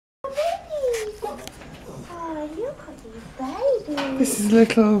look at these babies. This is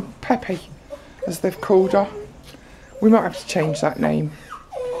little Peppy, as they've called her. We might have to change that name.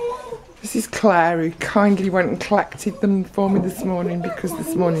 This is Claire, who kindly went and collected them for me this morning because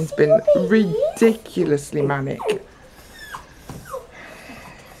this morning's been ridiculously manic.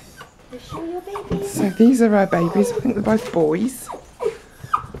 So these are her babies. I think they're both boys.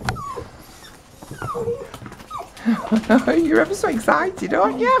 You're ever so excited,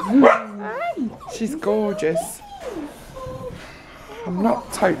 aren't you? Hey, she's gorgeous. I'm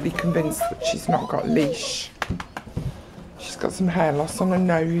not totally convinced that she's not got leash. She's got some hair loss on her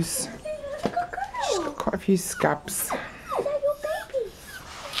nose. She's got quite a few scabs.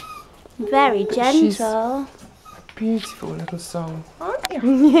 Very gentle. She's a beautiful little soul, aren't you?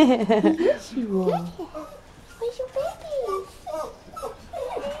 Yes, you are. Where's your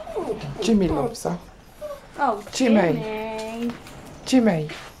baby? Jimmy loves her. Oh, Jimmy. Jimmy.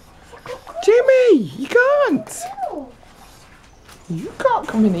 Jimmy, you can't. You can't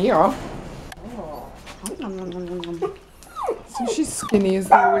come in here. So she's skinny as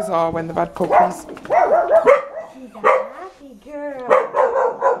they always are when they've had puppies. She's a happy girl.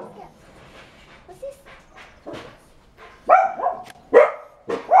 What's this?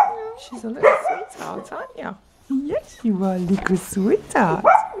 She's a little sweetheart, aren't you? Yes, you are a little sweetheart.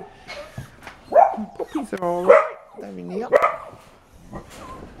 The puppies are all right. They're in here.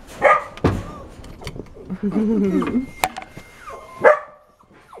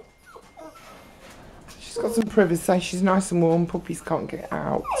 She's got some privacy. She's nice and warm. Puppies can't get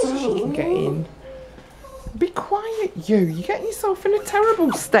out. She can get in. Be quiet, you. You're getting yourself in a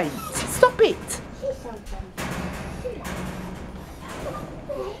terrible state. Stop it.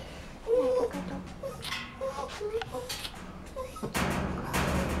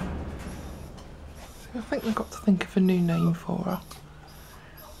 I think we've got to think of a new name for her.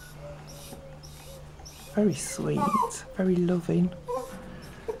 Very sweet, very loving.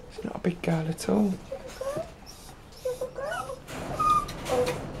 She's not a big girl at all.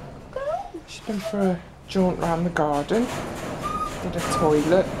 She's been for a jaunt round the garden, did a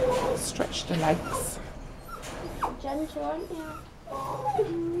toilet, stretched her legs. Gentle, aren't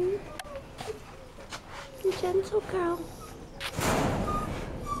you? You're a gentle girl.